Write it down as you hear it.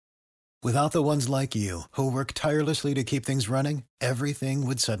Without the ones like you, who work tirelessly to keep things running, everything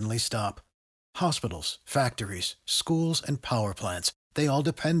would suddenly stop. Hospitals, factories, schools, and power plants, they all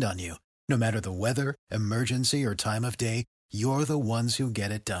depend on you. No matter the weather, emergency, or time of day, you're the ones who get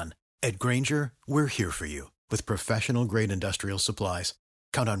it done. At Grainger, we're here for you with professional-grade industrial supplies.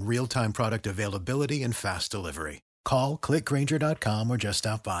 Count on real-time product availability and fast delivery. Call, click Grainger.com, or just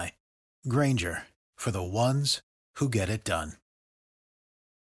stop by. Grainger, for the ones who get it done.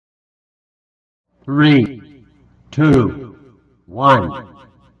 3, 2, 1.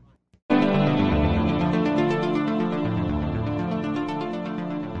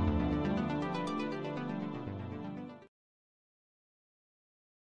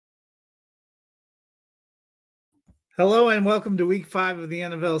 Hello and welcome to week 5 of the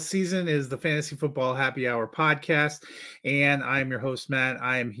NFL season. It is the Fantasy Football Happy Hour podcast, and I'm your host, Matt.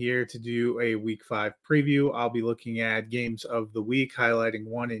 I am here to do a week 5 preview. I'll be looking at games of the week, highlighting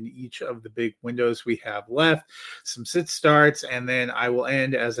one in each of the big windows we have left, some sit starts, and then I will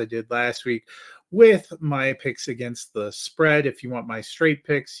end, as I did last week, with my picks against the spread. If you want my straight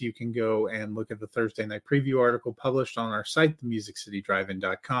picks, you can go and look at the Thursday night preview article published on our site,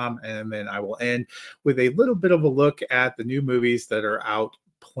 themusiccitydrivein.com. And then I will end with a little bit of a look at the new movies that are out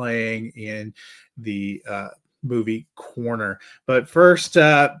playing in the movie corner. But first, we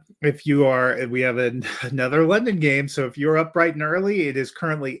have another London game. So if you're up bright and early, it is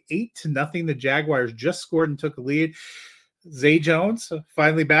currently 8-0. The Jaguars just scored and took a lead. Zay Jones,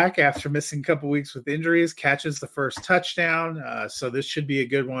 finally back after missing a couple weeks with injuries, catches the first touchdown. So this should be a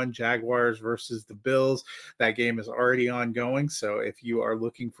good one. Jaguars versus the Bills. That game is already ongoing. So if you are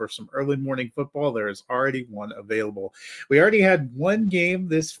looking for some early morning football, there is already one available. We already had one game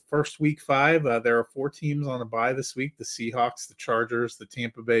this first week 5. There are 4 teams on a bye this week: the Seahawks, the Chargers, the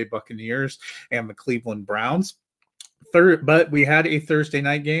Tampa Bay Buccaneers, and the Cleveland Browns. But we had a Thursday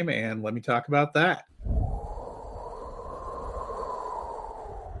night game, and let me talk about that.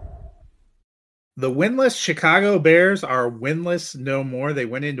 The winless Chicago Bears are winless no more. They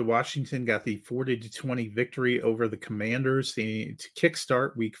went into Washington, got the 40-20 victory over the Commanders to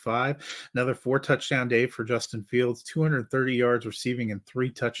kickstart week 5. Another 4-touchdown day for Justin Fields, 230 yards receiving and 3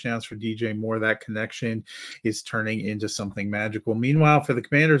 touchdowns for DJ Moore. That connection is turning into something magical. Meanwhile, for the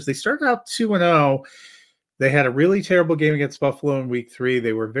Commanders, they started out 2-0. They had a really terrible game against Buffalo in week 3.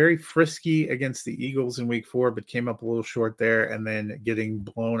 They were very frisky against the Eagles in week 4, but came up a little short there, and then getting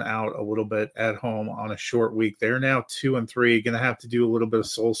blown out a little bit at home on a short week. They're now 2-3, going to have to do a little bit of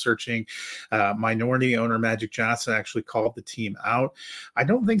soul searching. Minority owner Magic Johnson actually called the team out. I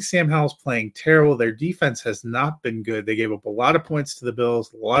don't think Sam Howell's playing terrible. Their defense has not been good. They gave up a lot of points to the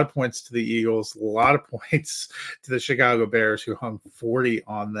Bills, a lot of points to the Eagles, a lot of points to the Chicago Bears, who hung 40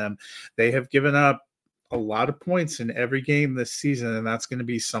 on them. They have given up a lot of points in every game this season, and that's going to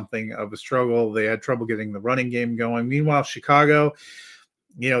be something of a struggle. They had trouble getting the running game going. Meanwhile, Chicago,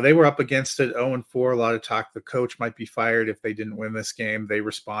 they were up against it 0-4. A lot of talk the coach might be fired if they didn't win this game. They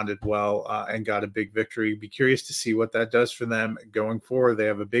responded well and got a big victory. Be curious to see what that does for them going forward. They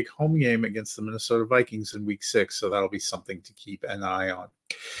have a big home game against the Minnesota Vikings in week 6, so that'll be something to keep an eye on.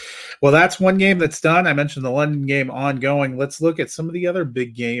 Well, that's one game that's done. I mentioned the London game ongoing. Let's look at some of the other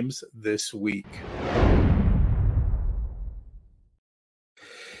big games this week.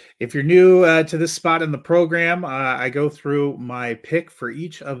 If you're new to this spot in the program, I go through my pick for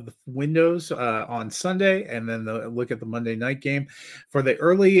each of the windows on Sunday, and then look at the Monday night game. For the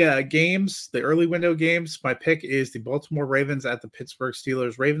early games, the early window games, my pick is the Baltimore Ravens at the Pittsburgh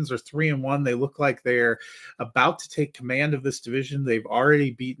Steelers. Ravens are 3-1. They look like they're about to take command of this division. They've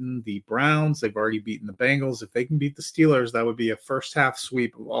already beaten the Browns. They've already beaten the Bengals. If they can beat the Steelers, that would be a first half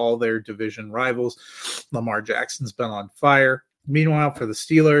sweep of all their division rivals. Lamar Jackson's been on fire. Meanwhile, for the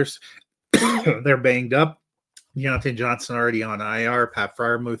Steelers, they're banged up. Deontay Johnson already on IR. Pat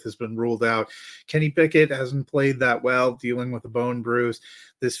Freiermuth has been ruled out. Kenny Pickett hasn't played that well, dealing with a bone bruise.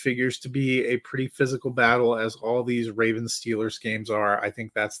 This figures to be a pretty physical battle, as all these Ravens-Steelers games are. I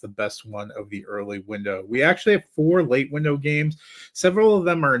think that's the best one of the early window. We actually have 4 late window games. Several of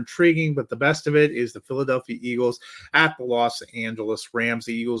them are intriguing, but the best of it is the Philadelphia Eagles at the Los Angeles Rams.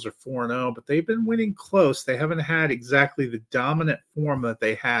 The Eagles are 4-0, but they've been winning close. They haven't had exactly the dominant form that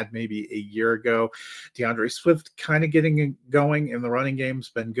they had maybe a year ago. DeAndre Swift kind of getting going in the running game's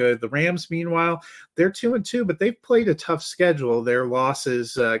been good. The Rams, meanwhile, they're 2-2, but they've played a tough schedule. Their losses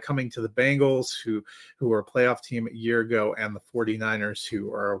Rams coming to the Bengals, who were a playoff team a year ago, and the 49ers,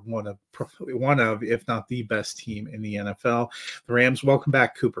 who are one of, if not the best team in the NFL. The Rams welcome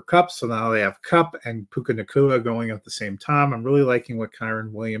back Cooper Kupp, so now they have Kupp and Puka Nacua going at the same time. I'm really liking what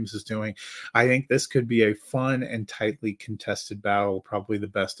Kyren Williams is doing. I think this could be a fun and tightly contested battle, probably the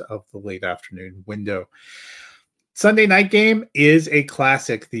best of the late afternoon window. Sunday night game is a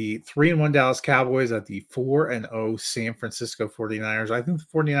classic. The 3-1 Dallas Cowboys at the 4-0 San Francisco 49ers. I think the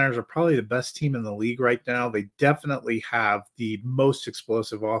 49ers are probably the best team in the league right now. They definitely have the most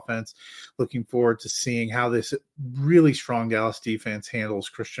explosive offense. Looking forward to seeing how this really strong Dallas defense handles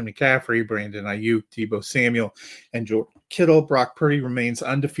Christian McCaffrey, Brandon Ayuk, Deebo Samuel, and George Kittle. Brock Purdy remains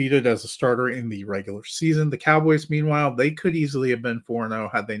undefeated as a starter in the regular season. The Cowboys, meanwhile, they could easily have been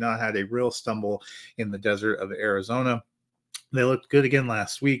 4-0 had they not had a real stumble in the desert of Arizona. They looked good again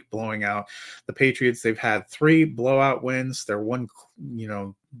last week, blowing out the Patriots. They've had 3 blowout wins. Their one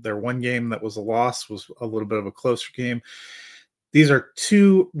game that was a loss was a little bit of a closer game. These are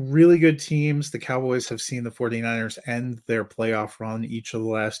 2 really good teams. The Cowboys have seen the 49ers end their playoff run each of the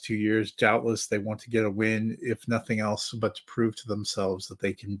last 2 years. Doubtless, they want to get a win, if nothing else, but to prove to themselves that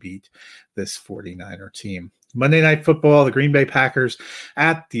they can beat this 49er team. Monday Night Football, the Green Bay Packers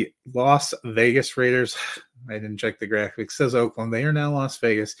at the Las Vegas Raiders. I didn't check the graphics. It says Oakland. They are now Las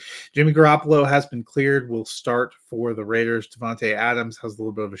Vegas. Jimmy Garoppolo has been cleared. Will start for the Raiders. Devontae Adams has a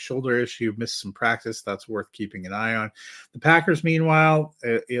little bit of a shoulder issue. Missed some practice. That's worth keeping an eye on. The Packers, meanwhile,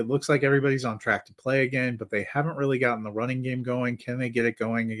 it looks like everybody's on track to play again, but they haven't really gotten the running game going. Can they get it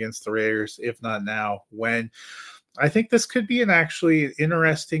going against the Raiders? If not now, when? I think this could be an actually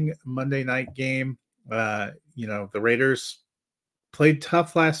interesting Monday night game. The Raiders played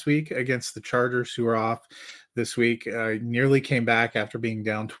tough last week against the Chargers, who are off this week. Nearly came back after being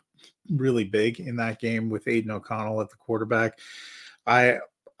down really big in that game with Aiden O'Connell at the quarterback. I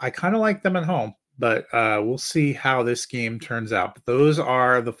kind of like them at home, but we'll see how this game turns out. But those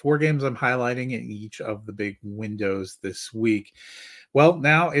are the 4 games I'm highlighting in each of the big windows this week. Well,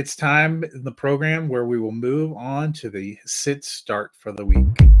 now it's time in the program where we will move on to the sit start for the week.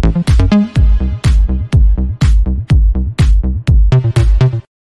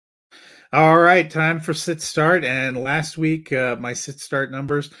 All right, time for sit start. And last week, my sit start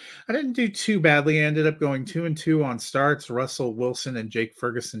numbers, I didn't do too badly. I ended up going 2-2 on starts. Russell Wilson and Jake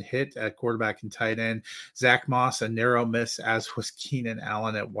Ferguson hit at quarterback and tight end. Zach Moss, a narrow miss, as was Keenan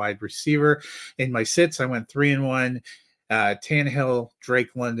Allen at wide receiver. In my sits, I went 3-1. Tannehill,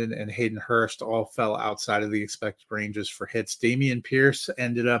 Drake London, and Hayden Hurst all fell outside of the expected ranges for hits. Dameon Pierce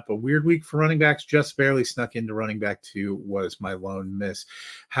ended up a weird week for running backs, just barely snuck into running back 2 was my lone miss.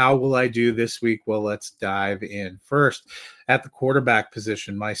 How will I do this week? Well, let's dive in. First, at the quarterback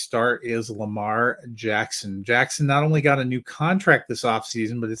position, my start is Lamar Jackson. Jackson not only got a new contract this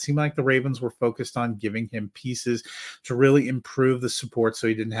offseason, but it seemed like the Ravens were focused on giving him pieces to really improve the support so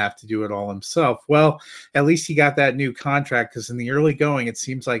he didn't have to do it all himself. Well, at least he got that new contract, because in the early going, it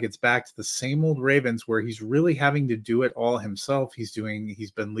seems like it's back to the same old Ravens where he's really having to do it all himself. He's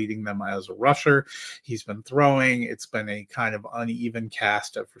been leading them as a rusher. He's been throwing. It's been a kind of uneven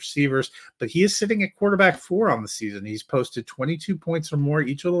cast of receivers, but he is sitting at quarterback 4 on the season. He's posted 22 points or more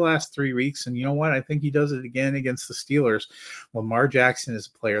each of the last 3 weeks. And you know what? I think he does it again against the Steelers. Lamar Jackson is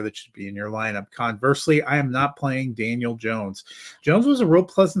a player that should be in your lineup. Conversely, I am not playing Daniel Jones. Jones was a real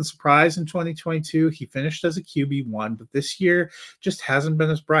pleasant surprise in 2022. He finished as a QB1, but this year just hasn't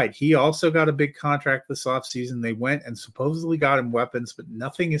been as bright. He also got a big contract this offseason. They went and supposedly got him weapons, but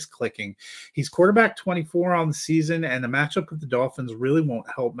nothing is clicking. He's quarterback 24 on the season, and the matchup with the Dolphins really won't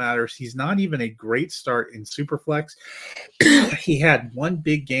help matters. He's not even a great start in Superflex. He had one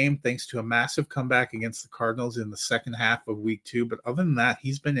big game thanks to a massive comeback against the Cardinals in the second half of week 2. But other than that,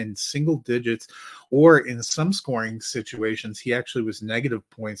 he's been in single digits, or in some scoring situations, he actually was negative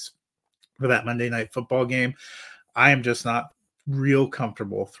points for that Monday Night Football game. I am just not real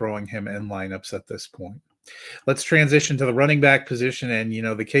comfortable throwing him in lineups at this point. Let's transition to the running back position. And,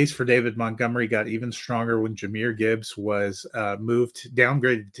 the case for David Montgomery got even stronger when Jahmyr Gibbs was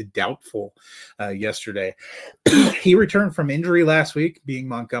downgraded to doubtful yesterday. He returned from injury last week, being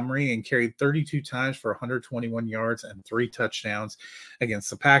Montgomery, and carried 32 times for 121 yards and 3 touchdowns against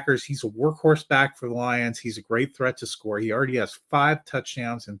the Packers. He's a workhorse back for the Lions. He's a great threat to score. He already has 5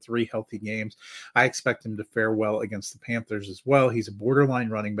 touchdowns in 3 healthy games. I expect him to fare well against the Panthers as well. He's a borderline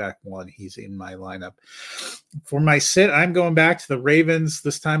running back 1. He's in my lineup. For my sit, I'm going back to the Ravens,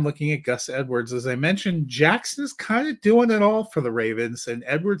 this time looking at Gus Edwards. As I mentioned, Jackson is kind of doing it all for the Ravens, and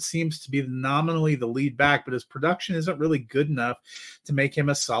Edwards seems to be nominally the lead back, but his production isn't really good enough to make him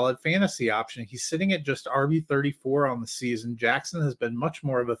a solid fantasy option. He's sitting at just RB34 on the season. Jackson has been much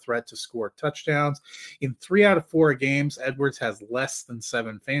more of a threat to score touchdowns. In 3 out of 4 games, Edwards has less than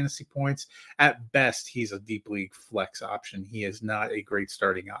 7 fantasy points. At best, he's a deep league flex option. He is not a great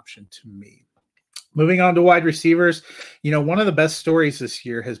starting option to me. Moving on to wide receivers, one of the best stories this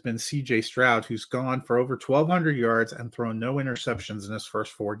year has been CJ Stroud, who's gone for over 1,200 yards and thrown no interceptions in his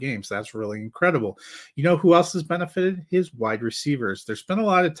first 4 games. That's really incredible. You know who else has benefited? His wide receivers. There's been a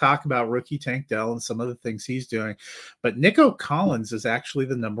lot of talk about rookie Tank Dell and some of the things he's doing, but Nico Collins is actually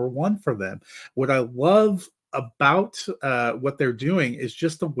the number 1 for them. What I love about what they're doing is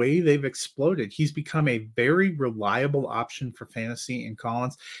just the way they've exploded. He's become a very reliable option for fantasy in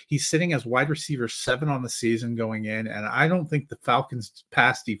Collins. He's sitting as wide receiver 7 on the season going in, and I don't think the Falcons'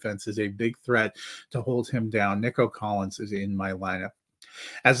 pass defense is a big threat to hold him down. Nico Collins is in my lineup.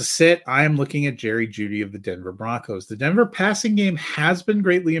 As a sit, I am looking at Jerry Jeudy of the Denver Broncos. The Denver passing game has been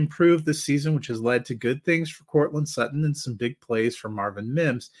greatly improved this season, which has led to good things for Courtland Sutton and some big plays for Marvin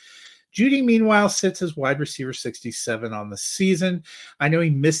Mims. Jeudy, meanwhile, sits as wide receiver 67 on the season. I know he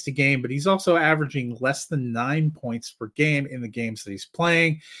missed a game, but he's also averaging less than 9 points per game in the games that he's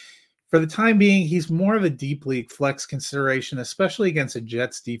playing. For the time being, he's more of a deep league flex consideration, especially against a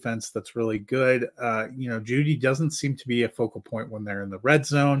Jets defense that's really good. Jeudy doesn't seem to be a focal point when they're in the red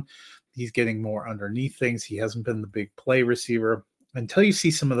zone. He's getting more underneath things. He hasn't been the big play receiver. Until you see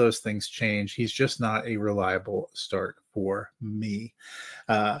some of those things change, he's just not a reliable start for me.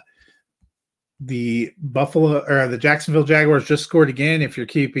 The Jacksonville Jaguars just scored again. If you're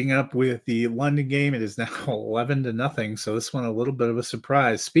keeping up with the London game, it is now 11-0. So this one a little bit of a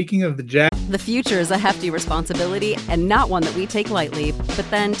surprise. Speaking of the Jags, the future is a hefty responsibility and not one that we take lightly. But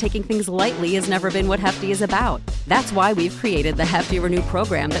then taking things lightly has never been what Hefty is about. That's why we've created the Hefty Renew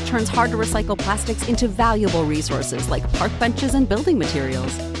program that turns hard to recycle plastics into valuable resources like park benches and building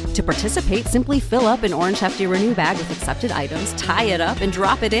materials. To participate, simply fill up an orange Hefty Renew bag with accepted items, tie it up, and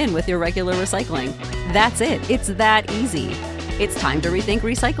drop it in with your regular recycling. That's it. It's that easy. It's time to rethink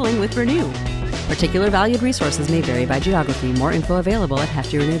recycling with Renew. Particular valued resources may vary by geography. More info available at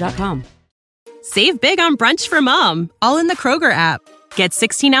heftyrenew.com. Save big on brunch for mom, all in the Kroger app. Get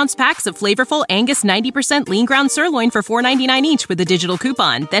 16-ounce packs of flavorful Angus 90% lean ground sirloin for $4.99 each with a digital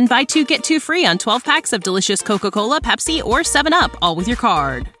coupon. Then buy 2, get 2 free on 12 packs of delicious Coca-Cola, Pepsi, or 7-Up, all with your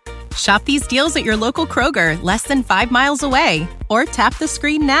card. Shop these deals at your local Kroger, less than 5 miles away. Or tap the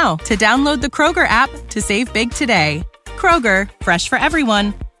screen now to download the Kroger app to save big today. Kroger, fresh for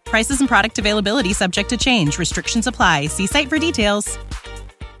everyone. Prices and product availability subject to change. Restrictions apply. See site for details.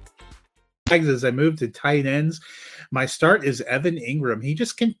 As I move to tight ends, my start is Evan Ingram. He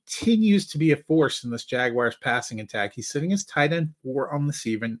just continues to be a force in this Jaguars passing attack. He's sitting as tight end 4 on the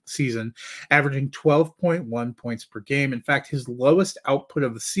season, averaging 12.1 points per game. In fact, his lowest output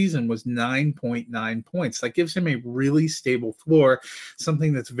of the season was 9.9 points. That gives him a really stable floor,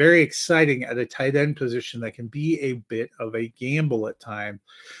 something that's very exciting at a tight end position that can be a bit of a gamble at times.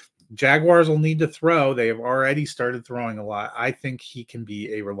 Jaguars will need to throw. They have already started throwing a lot. I think he can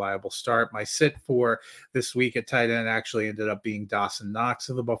be a reliable start. My sit for this week at tight end actually ended up being Dawson Knox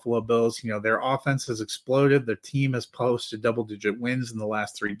of the Buffalo Bills. Their offense has exploded. Their team has posted double-digit wins in the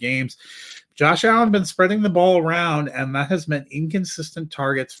last 3 games. Josh Allen has been spreading the ball around, and that has meant inconsistent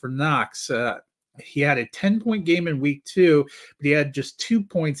targets for Knox. He had a 10-point game in week 2, but he had just 2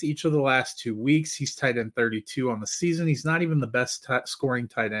 points each of the last 2 weeks. He's tight end 32 on the season. He's not even the best scoring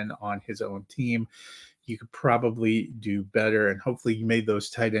tight end on his own team. You could probably do better, and hopefully you made those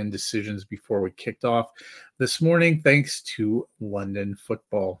tight end decisions before we kicked off this morning, thanks to London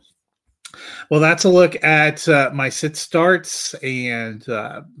football. Well, that's a look at my sit starts, and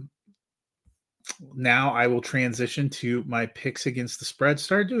now I will transition to my picks against the spread.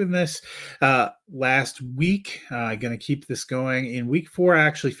 Started doing this last week. Going to keep this going. In week 4, I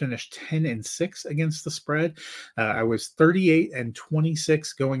actually finished 10-6 against the spread. I was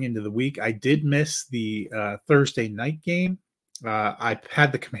 38-26 going into the week. I did miss the Thursday night game. I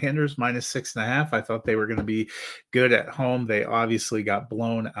had the Commanders -6.5. I thought they were going to be good at home. They obviously got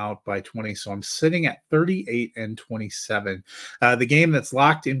blown out by 20. So I'm sitting at 38-27. The game that's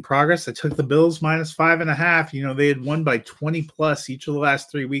locked in progress, I took the Bills -5.5. They had won by 20 plus each of the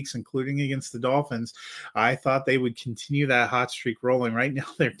last 3 weeks, including against the Dolphins. I thought they would continue that hot streak rolling. Right now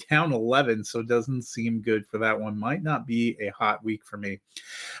they're down 11, so it doesn't seem good for that one. Might not be a hot week for me.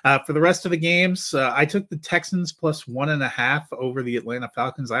 For the rest of the games, I took the Texans +1.5. over the Atlanta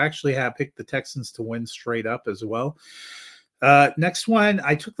Falcons. I actually have picked the Texans to win straight up as well. Next one,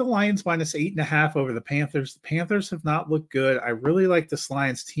 I took the Lions minus 8.5 over the Panthers. The Panthers have not looked good. I really like this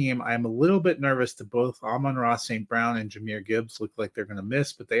Lions team. I'm a little bit nervous that both Amon-Ra St. Brown and Jahmyr Gibbs look like they're going to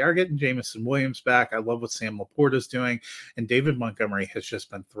miss, but they are getting Jameson Williams back. I love what Sam Laporta is doing, and David Montgomery has just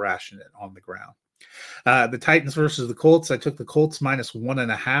been thrashing it on the ground. The Titans versus the Colts, I took the Colts minus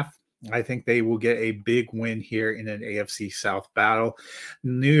 1.5. I think they will get a big win here in an AFC South battle.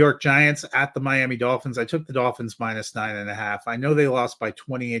 New York Giants at the Miami Dolphins. I took the Dolphins minus 9.5. I know they lost by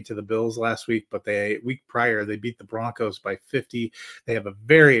 28 to the Bills last week, but week prior, they beat the Broncos by 50. They have a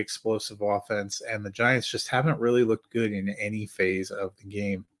very explosive offense, and the Giants just haven't really looked good in any phase of the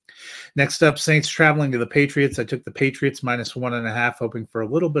game. Next up, Saints traveling to the Patriots. I took the Patriots minus 1.5, hoping for a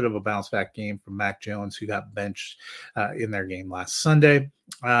little bit of a bounce back game from Mac Jones, who got benched in their game last Sunday.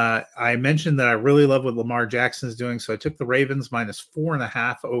 I mentioned that I really love what Lamar Jackson is doing, so I took the Ravens minus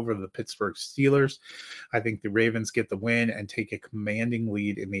 4.5 over the Pittsburgh Steelers. I think the Ravens get the win and take a commanding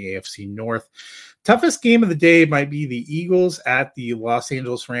lead in the AFC North. Toughest game of the day might be the Eagles at the Los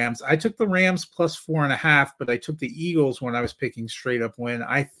Angeles Rams. I took the Rams plus 4.5, but I took the Eagles when I was picking straight up win.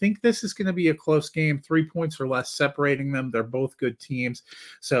 I think this is going to be a close game, 3 points or less separating them. They're both good teams,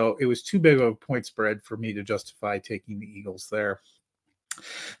 so it was too big of a point spread for me to justify taking the Eagles there.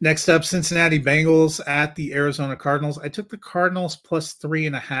 Next up, Cincinnati Bengals at the Arizona Cardinals. I took the Cardinals plus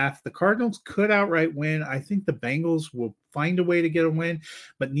 3.5. The Cardinals could outright win. I think the Bengals will find a way to get a win,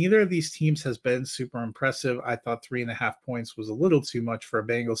 but neither of these teams has been super impressive. I thought 3.5 points was a little too much for a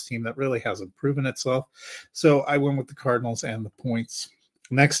Bengals team that really hasn't proven itself. So I went with the Cardinals and the points.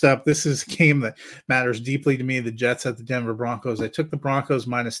 Next up, this is a game that matters deeply to me, the Jets at the Denver Broncos. I took the Broncos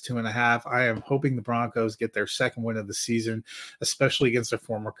minus 2.5. I am hoping the Broncos get their second win of the season, especially against their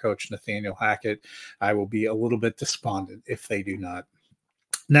former coach, Nathaniel Hackett. I will be a little bit despondent if they do not.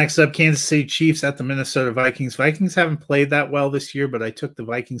 Next up, Kansas City Chiefs at the Minnesota Vikings. Vikings haven't played that well this year, but I took the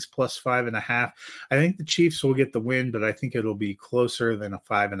Vikings plus 5.5. I think the Chiefs will get the win, but I think it'll be closer than a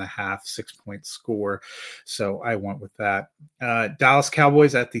 5.5, 6-point score. So I went with that. Dallas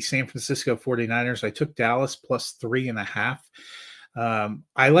Cowboys at the San Francisco 49ers. I took Dallas plus 3.5.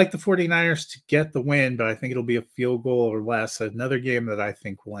 I like the 49ers to get the win, but I think it'll be a field goal or less. Another game that I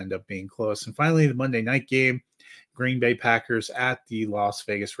think will end up being close. And finally, the Monday night game. Green Bay Packers at the Las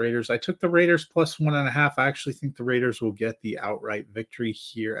Vegas Raiders. I took the Raiders plus 1.5. I actually think the Raiders will get the outright victory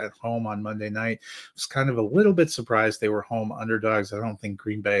here at home on Monday night. I was kind of a little bit surprised they were home underdogs. I don't think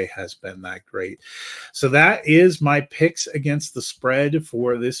Green Bay has been that great. So that is my picks against the spread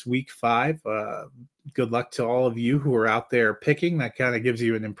for this week 5. Good luck to all of you who are out there picking. That kind of gives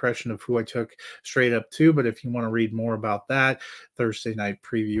you an impression of who I took straight up to. But if you want to read more about that, Thursday night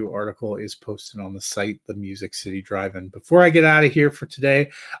preview article is posted on the site, the Music City Drive-In. Before I get out of here for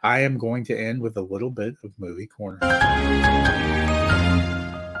today, I am going to end with a little bit of Movie Corner.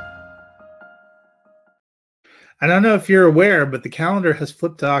 I don't know if you're aware, but the calendar has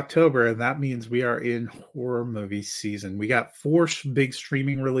flipped to October, and that means we are in horror movie season. We got 4 big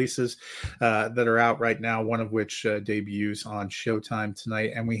streaming releases that are out right now, one of which debuts on Showtime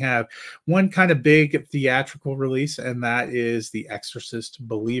tonight. And we have one kind of big theatrical release, and that is The Exorcist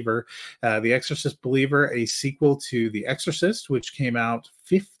Believer. The Exorcist Believer, a sequel to The Exorcist, which came out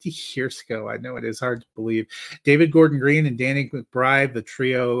 50 years ago. I know it is hard to believe. David Gordon Green and Danny McBride, the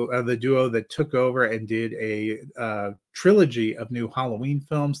duo that took over and did a trilogy of new Halloween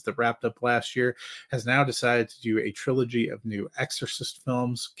films that wrapped up last year, has now decided to do a trilogy of new Exorcist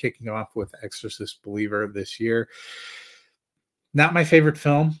films, kicking off with Exorcist Believer this year. Not my favorite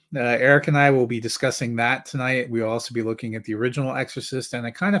film. Eric and I will be discussing that tonight. We'll also be looking at the original Exorcist and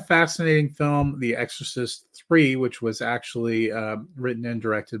a kind of fascinating film, The Exorcist 3, which was actually written and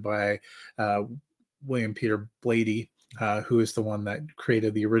directed by William Peter Blatty, who is the one that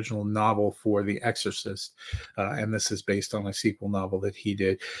created the original novel for The Exorcist. And this is based on a sequel novel that he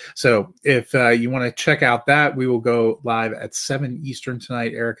did. So if you want to check out that, we will go live at 7 Eastern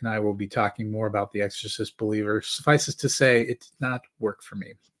tonight. Eric and I will be talking more about The Exorcist Believer. Suffices to say, it did not work for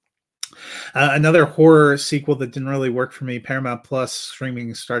me. Another horror sequel that didn't really work for me, Paramount Plus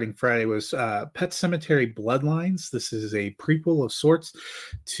streaming starting Friday, was Pet Sematary Bloodlines. This is a prequel of sorts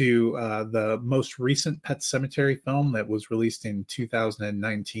to the most recent Pet Sematary film that was released in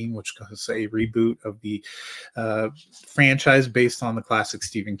 2019, which was a reboot of the franchise based on the classic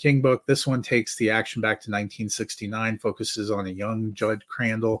Stephen King book. This one takes the action back to 1969, focuses on a young Judd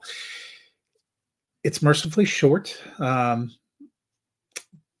Crandall. It's mercifully short.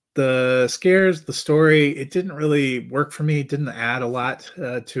 The scares, the story, it didn't really work for me. It didn't add a lot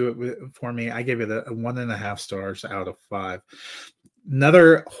to it for me. I gave it a 1.5 stars out of 5.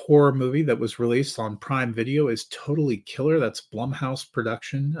 Another horror movie that was released on Prime Video is Totally Killer. That's Blumhouse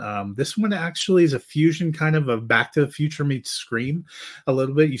production. This one actually is a fusion kind of Back to the Future meets Scream a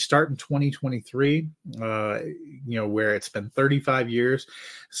little bit. You start in 2023, where it's been 35 years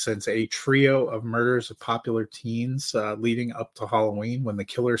since a trio of murders of popular teens leading up to Halloween when the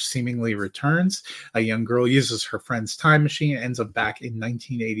killer seemingly returns. A young girl uses her friend's time machine, ends up back in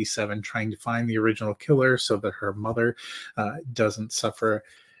 1987 trying to find the original killer so that her mother doesn't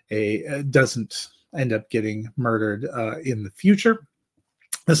end up getting murdered in the future.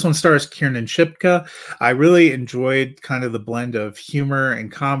 This one stars Kiernan Shipka. I really enjoyed kind of the blend of humor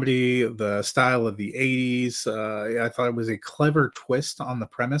and comedy, the style of the 80s. I thought it was a clever twist on the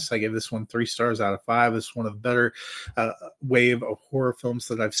premise. I gave this one 3 stars out of 5. It's one of the better wave of horror films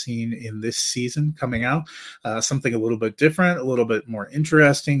that I've seen in this season coming out. Something a little bit different, a little bit more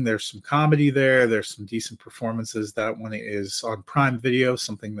interesting. There's some comedy there. There's some decent performances. That one is on Prime Video,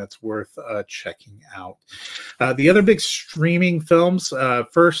 something that's worth checking out. The other big streaming films,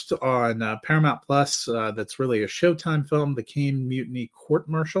 first on Paramount Plus, that's really a Showtime film, The Caine Mutiny Court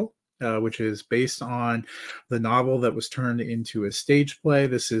Martial, which is based on the novel that was turned into a stage play.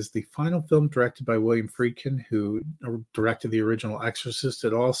 This is the final film directed by William Friedkin, who directed the original Exorcist.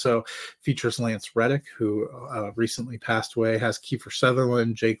 It also features Lance Reddick, who recently passed away, has Kiefer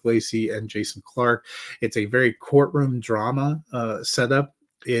Sutherland, Jake Lacy, and Jason Clarke. It's a very courtroom drama setup.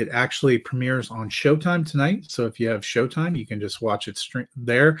 It actually premieres on Showtime tonight. So if you have Showtime, you can just watch it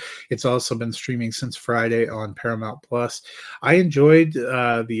there. It's also been streaming since Friday on Paramount Plus. I enjoyed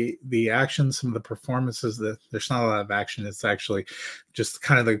the action, some of the performances. There's not a lot of action. It's actually just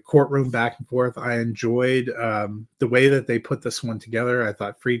kind of the courtroom back and forth. I enjoyed the way that they put this one together. I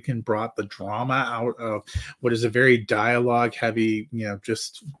thought Friedkin brought the drama out of what is a very dialogue heavy,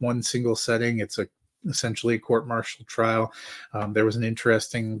 just one single setting. It's essentially a court-martial trial. There was an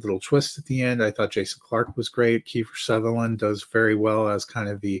interesting little twist at the end. I thought Jason Clarke was great. Kiefer Sutherland does very well as kind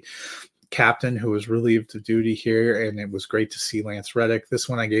of the captain who was relieved of duty here, and it was great to see Lance Reddick. This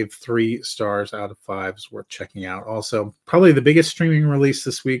one I gave 3 stars out of 5. It's worth checking out. Also, probably the biggest streaming release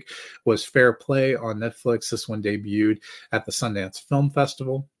this week was Fair Play on Netflix. This one debuted at the Sundance Film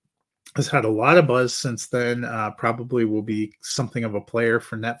Festival. Has had a lot of buzz since then. Probably will be something of a player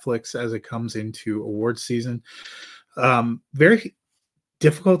for Netflix as it comes into awards season. Very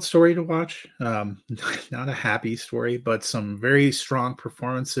difficult story to watch. Not a happy story, but some very strong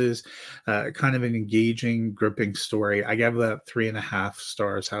performances. Kind of an engaging, gripping story. I gave that 3.5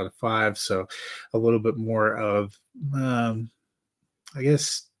 stars out of 5. So a little bit more of, I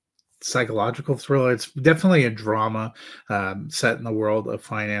guess, psychological thriller. It's definitely a drama set in the world of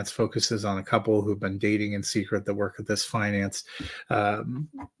finance, focuses on a couple who've been dating in secret that work at this finance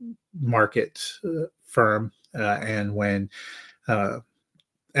market firm. And when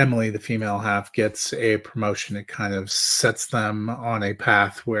Emily, the female half, gets a promotion, it kind of sets them on a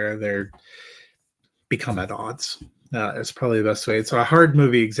path where they're become at odds. It's probably the best way. It's a hard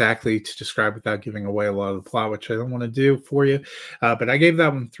movie exactly to describe without giving away a lot of the plot, which I don't want to do for you. But I gave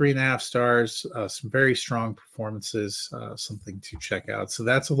that one 3.5 stars. Some very strong performances, something to check out. So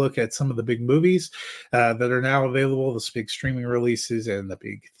that's a look at some of the big movies that are now available, the big streaming releases and the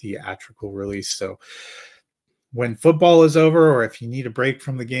big theatrical release. So when football is over, or if you need a break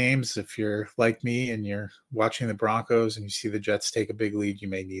from the games, if you're like me and you're watching the Broncos and you see the Jets take a big lead, you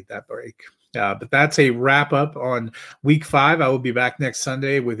may need that break. But that's a wrap up on week 5. I will be back next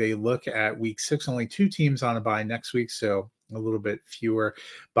Sunday with a look at week 6. Only 2 teams on a bye next week, so a little bit fewer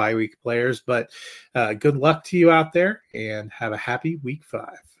bye week players. But good luck to you out there and have a happy week 5.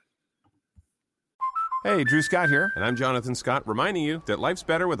 Hey, Drew Scott here, and I'm Jonathan Scott, reminding you that life's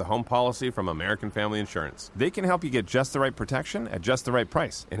better with a home policy from American Family Insurance. They can help you get just the right protection at just the right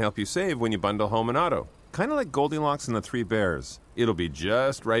price and help you save when you bundle home and auto. Kind of like Goldilocks and the 3 Bears. It'll be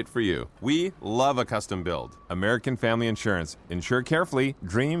just right for you. We love a custom build. American Family Insurance. Insure carefully,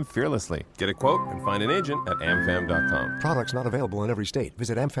 dream fearlessly. Get a quote and find an agent at amfam.com. Products not available in every state.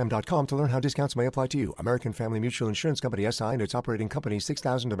 Visit amfam.com to learn how discounts may apply to you. American Family Mutual Insurance Company, SI, and its operating company,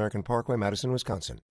 6000 American Parkway, Madison, Wisconsin.